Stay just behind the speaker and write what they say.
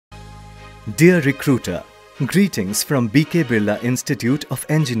Dear recruiter, greetings from BK Institute of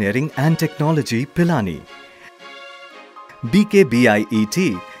Engineering and Technology, Pilani.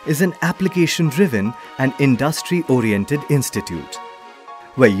 BKBIET is an application-driven and industry-oriented institute,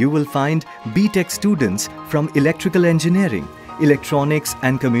 where you will find BTech students from electrical engineering, electronics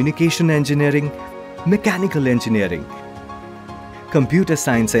and communication engineering, mechanical engineering, computer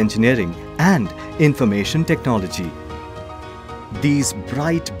science engineering and information technology. These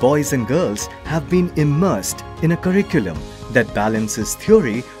bright boys and girls have been immersed in a curriculum that balances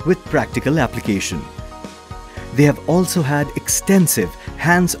theory with practical application. They have also had extensive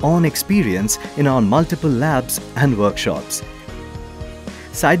hands-on experience in our multiple labs and workshops.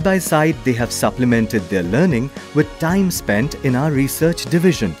 Side by side, they have supplemented their learning with time spent in our research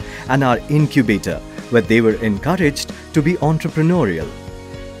division and our incubator, where they were encouraged to be entrepreneurial.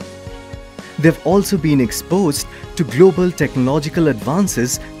 They've also been exposed to global technological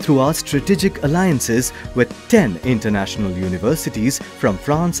advances through our strategic alliances with 10 international universities from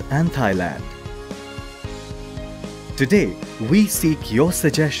France and Thailand. Today, we seek your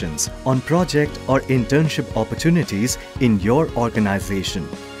suggestions on project or internship opportunities in your organization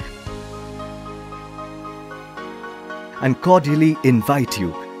and cordially invite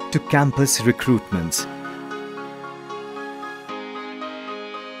you to campus recruitments.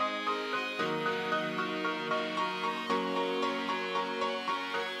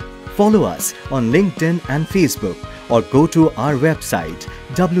 Follow us on LinkedIn and Facebook or go to our website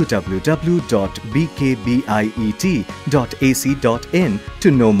www.bkbiet.ac.in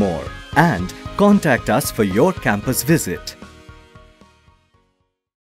to know more and contact us for your campus visit.